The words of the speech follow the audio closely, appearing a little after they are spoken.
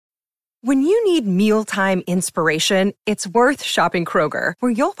When you need mealtime inspiration, it's worth shopping Kroger,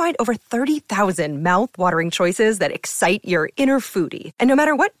 where you'll find over 30,000 mouth-watering choices that excite your inner foodie. And no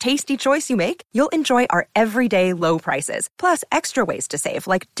matter what tasty choice you make, you'll enjoy our everyday low prices, plus extra ways to save,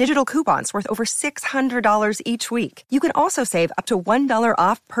 like digital coupons worth over $600 each week. You can also save up to $1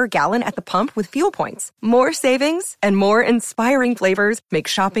 off per gallon at the pump with fuel points. More savings and more inspiring flavors make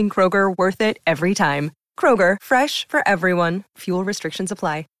shopping Kroger worth it every time. Kroger, fresh for everyone. Fuel restrictions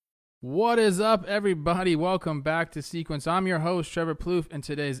apply. What is up, everybody? Welcome back to Sequence. I'm your host, Trevor Plouffe, and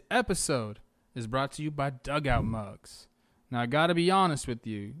today's episode is brought to you by Dugout Mugs. Now, I got to be honest with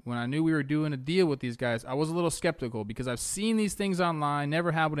you. When I knew we were doing a deal with these guys, I was a little skeptical because I've seen these things online,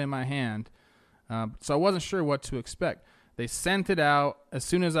 never had one in my hand, so I wasn't sure what to expect. They sent it out. As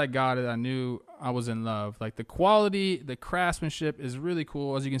soon as I got it, I knew I was in love. Like, the quality, the craftsmanship is really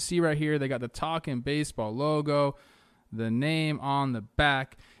cool. As you can see right here, they got the Talkin' Baseball logo, the name on the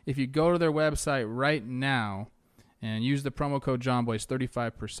back. If you go to their website right now and use the promo code JOHNBOY, it's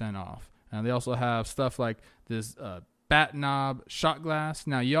 35% off. And they also have stuff like this bat knob shot glass.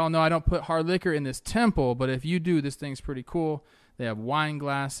 Now, you all know I don't put hard liquor in this temple, but if you do, this thing's pretty cool. They have wine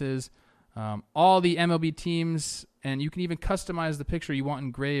glasses, all the MLB teams, and you can even customize the picture you want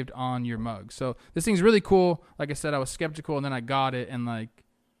engraved on your mug. So this thing's really cool. Like I said, I was skeptical, and then I got it, and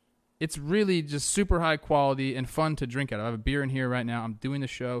it's really just super high quality and fun to drink out of. I have a beer in here right now. I'm doing the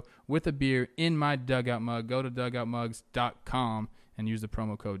show with a beer in my Dugout mug. Go to dugoutmugs.com and use the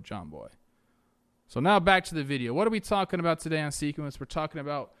promo code JOHNBOY. So now back to the video. What are we talking about today on Sequence? We're talking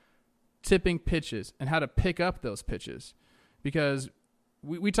about tipping pitches and how to pick up those pitches. Because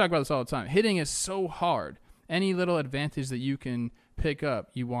we talk about this all the time. Hitting is so hard. Any little advantage that you can pick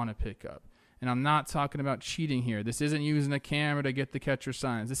up, you want to pick up. And I'm not talking about cheating here. This isn't using a camera to get the catcher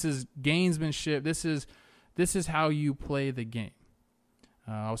signs. This is gamesmanship. This is how you play the game.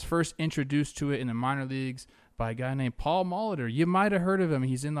 I was first introduced to it in the minor leagues by a guy named Paul Molitor. You might have heard of him.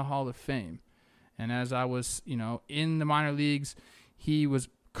 He's in the Hall of Fame. And as I was, in the minor leagues, he was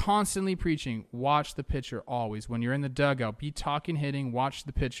constantly preaching, watch the pitcher always. When you're in the dugout, be talking hitting, watch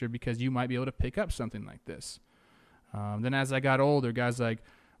the pitcher because you might be able to pick up something like this. Then as I got older, guys like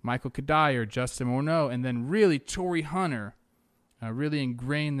Michael Kadire, Justin Morneau, and then really Torii Hunter really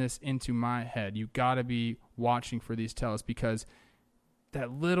ingrained this into my head. You got to be watching for these tells because that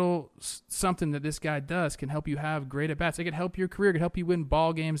little something that this guy does can help you have great at-bats. It could help your career. It could help you win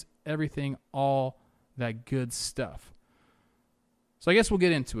ball games, everything, all that good stuff. So I guess we'll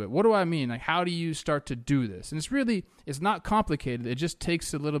get into it. What do I mean? Like, how do you start to do this? And it's not complicated. It just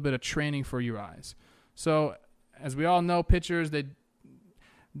takes a little bit of training for your eyes. So as we all know, pitchers,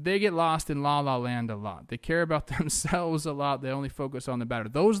 they get lost in la-la land a lot. They care about themselves a lot. They only focus on the batter.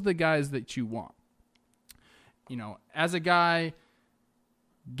 Those are the guys that you want. As a guy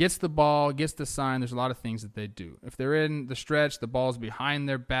gets the ball, gets the sign, there's a lot of things that they do. If they're in the stretch, the ball's behind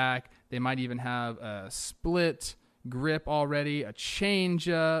their back. They might even have a split grip already, a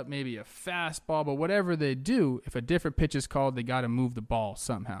changeup, maybe a fastball. But whatever they do, if a different pitch is called, they got to move the ball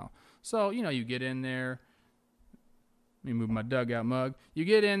somehow. So, you get in there. Let me move my dugout mug. You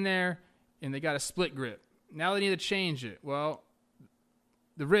get in there, and they got a split grip. Now they need to change it. Well,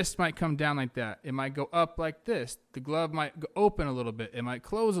 the wrist might come down like that. It might go up like this. The glove might go open a little bit. It might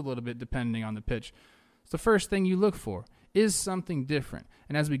close a little bit depending on the pitch. It's the first thing you look for. Is something different?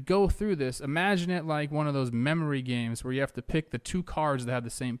 And as we go through this, imagine it like one of those memory games where you have to pick the two cards that have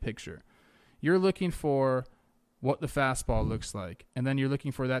the same picture. You're looking for what the fastball looks like, and then you're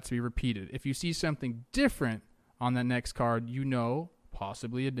looking for that to be repeated. If you see something different on that next card,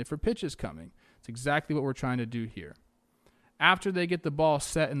 possibly a different pitch is coming. It's exactly what we're trying to do here. After they get the ball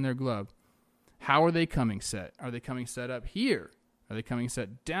set in their glove, how are they coming set? Are they coming set up here? Are they coming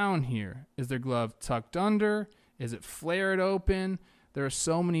set down here? Is their glove tucked under? Is it flared open? There are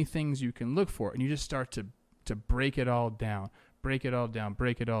so many things you can look for, and you just start to break it all down, break it all down,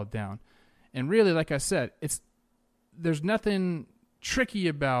 break it all down. And really, like I said, there's nothing tricky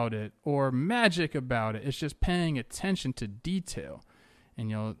about it or magic about it. It's just paying attention to detail.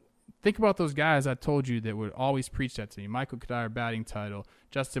 And think about those guys I told you that would always preach that to me. Michael Kadire, batting title.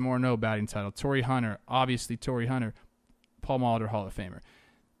 Justin Morneau, batting title. Torii Hunter, Paul Molitor, Hall of Famer.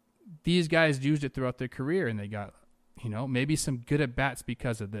 These guys used it throughout their career, and they got, maybe some good at-bats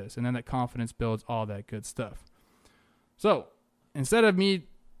because of this. And then that confidence builds all that good stuff. So instead of me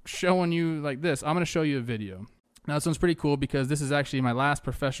showing you like this, I'm going to show you a video. Now, this one's pretty cool because this is actually my last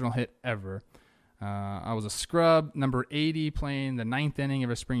professional hit ever. I was a scrub, number 80, playing the 9th inning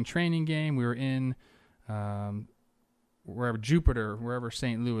of a spring training game. We were in wherever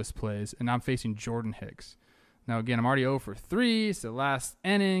St. Louis plays, and I'm facing Jordan Hicks. Now, again, I'm already 0 for 3. It's the last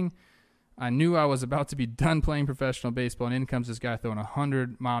inning. I knew I was about to be done playing professional baseball, and in comes this guy throwing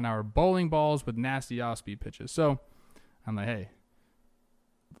 100-mile-an-hour bowling balls with nasty off-speed pitches. So I'm like, hey,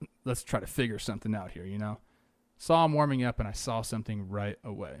 let's try to figure something out here, you know. Saw him warming up, and I saw something right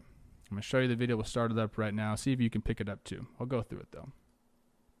away. I'm going to show you the video. We'll start it up right now. See if you can pick it up too. I'll go through it, though.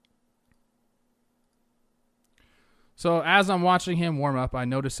 So as I'm watching him warm up, I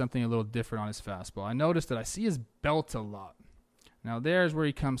noticed something a little different on his fastball. I noticed that I see his belt a lot. Now there's where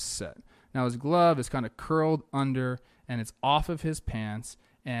he comes set. Now his glove is kind of curled under, and it's off of his pants,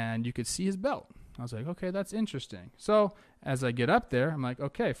 and you could see his belt. I was like, okay, that's interesting. So as I get up there, I'm like,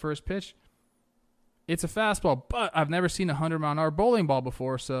 okay, first pitch, it's a fastball, but I've never seen a 100-mile-an-hour bowling ball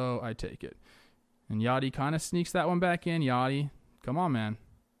before, so I take it. And Yadi kind of sneaks that one back in. Yadi, come on, man.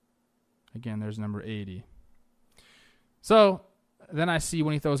 Again, there's number 80. So then I see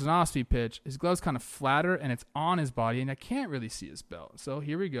when he throws an off-speed pitch, his glove's kind of flatter, and it's on his body, and I can't really see his belt. So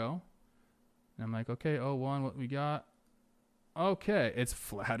here we go. And I'm like, okay, 0-1, what we got? Okay, it's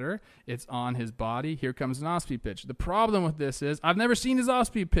flatter. It's on his body. Here comes an off-speed pitch. The problem with this is I've never seen his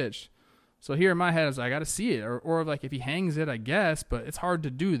off-speed pitch. So here in my head, I was like, I got to see it. Or like if he hangs it, I guess, but it's hard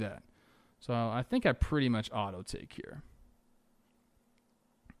to do that. So I think I pretty much auto-take here.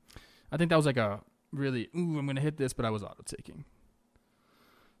 I think that was like a really, I'm going to hit this, but I was auto-taking.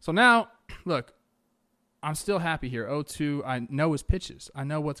 So now, look, I'm still happy here. 0-2, I know his pitches. I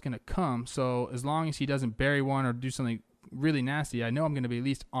know what's going to come. So as long as he doesn't bury one or do something really nasty, I know I'm going to be at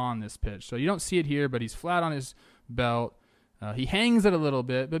least on this pitch. So you don't see it here, but he's flat on his belt. He hangs it a little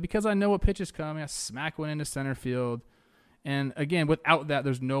bit, but because I know what pitch is coming, I smack one into center field. And again, without that,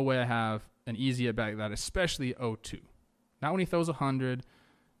 there's no way I have an easy at bat that, especially 0-2. Not when he throws 100.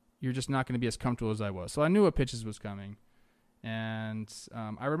 You're just not going to be as comfortable as I was. So I knew what pitches was coming. And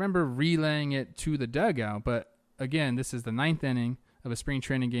I remember relaying it to the dugout. But again, this is the 9th inning of a spring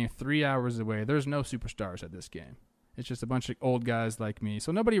training game 3 hours away. There's no superstars at this game. It's just a bunch of old guys like me.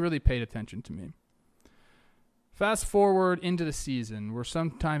 So nobody really paid attention to me. Fast forward into the season. We're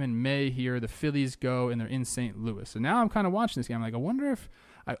sometime in May here. The Phillies go, and they're in St. Louis. And now I'm kind of watching this game. I'm like, I wonder if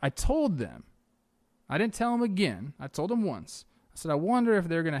I told them. I didn't tell them again. I told them once. I said, I wonder if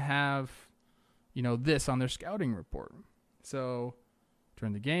they're going to have, this on their scouting report. So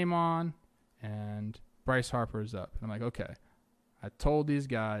turn the game on, and Bryce Harper is up. And I'm like, okay, I told these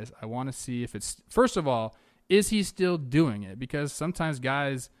guys I want to see if it's, first of all, is he still doing it? Because sometimes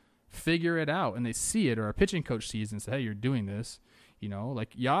guys figure it out and they see it, or a pitching coach sees and say, hey, you're doing this.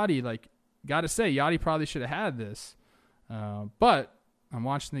 Like Yadi, got to say, Yadi probably should have had this. But I'm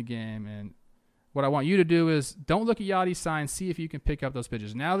watching the game, and what I want you to do is don't look at Yadi's sign, see if you can pick up those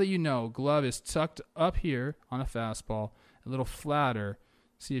pitches. Now that you know glove is tucked up here on a fastball, a little flatter,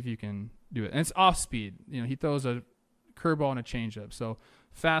 see if you can do it. And it's off speed. He throws a curveball and a changeup. So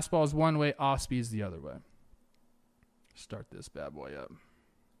fastball is one way, off speed is the other way. Start this bad boy up.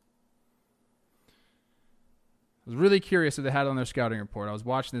 I was really curious if they had it on their scouting report. I was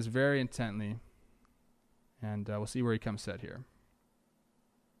watching this very intently, and we'll see where he comes set here.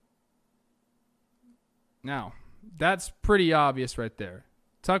 Now, that's pretty obvious right there.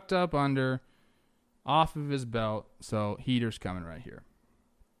 Tucked up under, off of his belt, so heater's coming right here.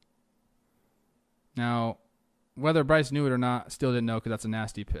 Now, whether Bryce knew it or not, still didn't know because that's a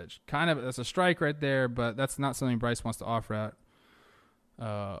nasty pitch. That's a strike right there, but that's not something Bryce wants to offer at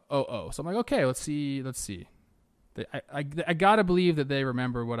 0-0. So I'm like, okay, let's see. I got to believe that they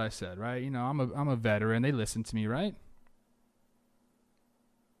remember what I said, right? I'm a veteran. They listen to me, right?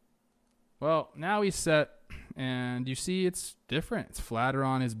 Well, now he's set, and you see it's different. It's flatter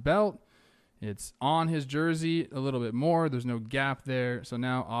on his belt. It's on his jersey a little bit more. There's no gap there. So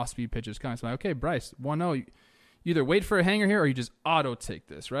now off-speed pitch is coming. So I'm like, okay, Bryce, 1-0. You either wait for a hanger here or you just auto-take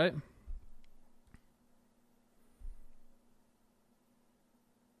this, right?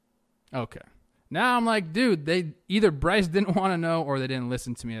 Okay. Now I'm like, dude, either Bryce didn't want to know or they didn't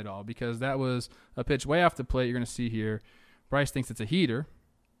listen to me at all, because that was a pitch way off the plate. You're going to see here, Bryce thinks it's a heater.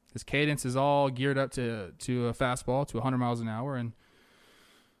 His cadence is all geared up to a fastball, to 100 miles an hour, and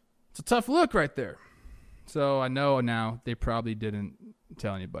it's a tough look right there. So I know now they probably didn't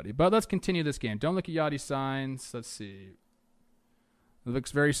tell anybody. But let's continue this game. Don't look at Yadi's signs. Let's see. It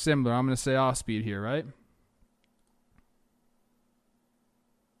looks very similar. I'm going to say off speed here, right?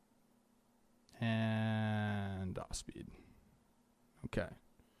 And off speed. Okay.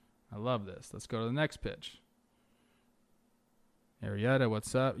 I love this. Let's go to the next pitch. Arrieta,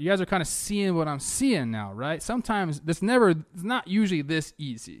 what's up? You guys are kind of seeing what I'm seeing now, right? Sometimes it's not usually this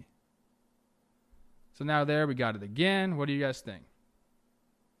easy. So now there, we got it again. What do you guys think?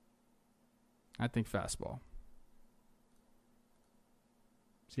 I think fastball.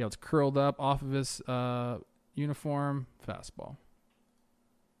 See how it's curled up off of his uniform? Fastball.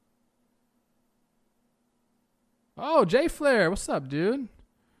 Oh, Jay Flair. What's up, dude?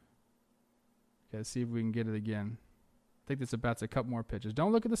 Okay, let's see if we can get it again. I think this bat's a couple more pitches.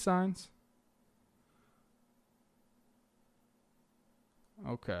 Don't look at the signs.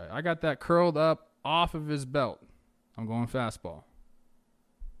 Okay, I got that curled up off of his belt. I'm going fastball.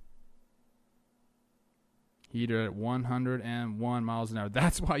 Heater at 101 miles an hour.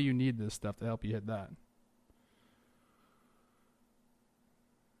 That's why you need this stuff to help you hit that.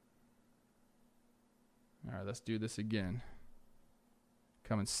 All right, let's do this again.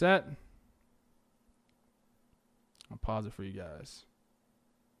 Coming set. I'll pause it for you guys.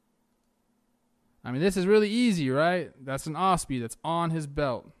 I mean, this is really easy, right? That's an off-speed that's on his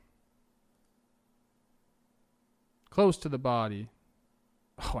belt. Close to the body.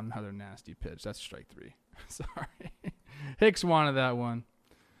 Oh, another nasty pitch. That's strike 3. Sorry. Hicks wanted that one.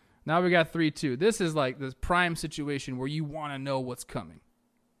 Now we got 3-2. This is like this prime situation where you want to know what's coming.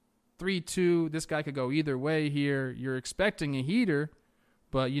 3-2. This guy could go either way here. You're expecting a heater,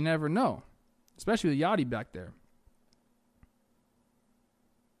 but you never know. Especially with Yachty back there.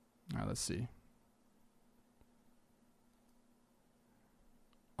 All right, let's see.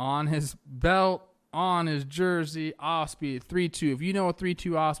 On his belt, on his jersey, off-speed, 3-2. If you know a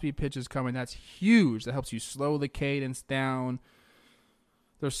 3-2 off-speed pitch is coming, that's huge. That helps you slow the cadence down.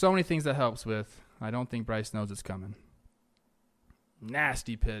 There's so many things that helps with. I don't think Bryce knows it's coming.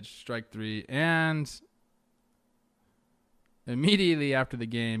 Nasty pitch, strike 3. And immediately after the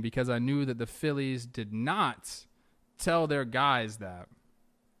game, because I knew that the Phillies did not tell their guys that,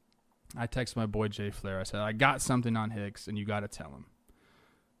 I texted my boy Jay Flair. I said, I got something on Hicks, and you got to tell him.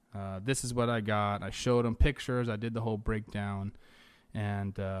 This is what I got. I showed him pictures. I did the whole breakdown.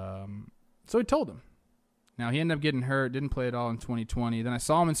 And so he told him. Now, he ended up getting hurt, didn't play at all in 2020. Then I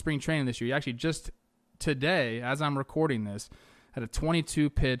saw him in spring training this year. He actually just today, as I'm recording this, had a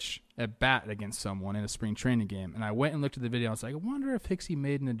 22-pitch at bat against someone in a spring training game. And I went and looked at the video. I was like, I wonder if Hicksy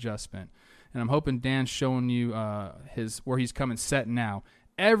made an adjustment. And I'm hoping Dan's showing you where he's coming set now.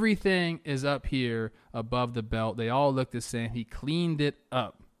 Everything is up here above the belt. They all look the same. He cleaned it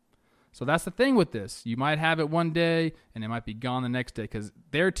up. So that's the thing with this. You might have it one day, and it might be gone the next day because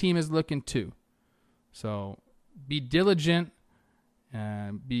their team is looking too. So be diligent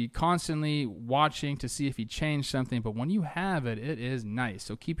and be constantly watching to see if he changed something. But when you have it, it is nice.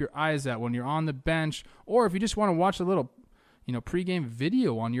 So keep your eyes out when you're on the bench, or if you just want to watch a little, pregame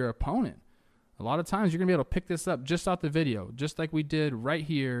video on your opponent. A lot of times you're going to be able to pick this up just off the video, just like we did right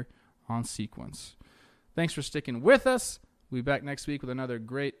here on Sequence. Thanks for sticking with us. We'll be back next week with another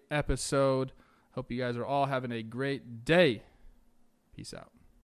great episode. Hope you guys are all having a great day. Peace out.